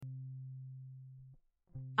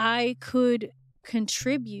I could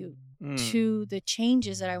contribute Mm. to the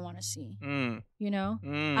changes that I want to see. Mm. You know,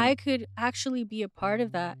 Mm. I could actually be a part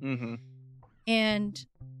of that. Mm-hmm. And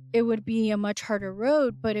it would be a much harder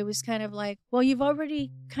road, but it was kind of like, well, you've already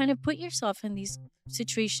kind of put yourself in these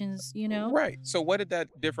situations, you know? Right. So what did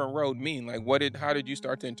that different road mean? Like how did you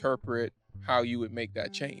start to interpret how you would make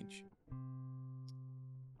that change?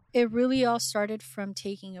 It really all started from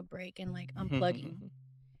taking a break and like unplugging.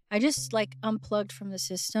 I just like unplugged from the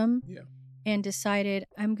system Yeah. and decided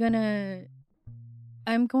I'm going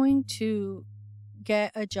to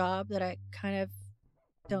get a job that I kind of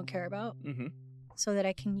don't care about Mm-hmm. so that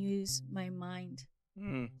I can use my mind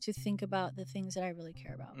Mm. to think about the things that I really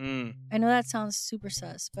care about. Mm. I know that sounds super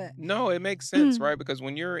sus, but No, it makes sense, right? Because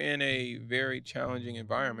when you're in a very challenging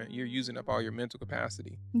environment, you're using up all your mental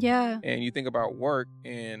capacity. yeah. And you think about work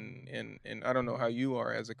and I don't know how you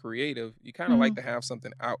are as a creative, you kind of like to have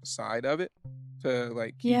something outside of it to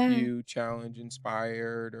like keep Yeah. you challenged,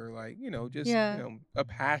 inspired, or like, just, Yeah. a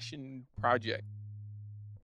passion project.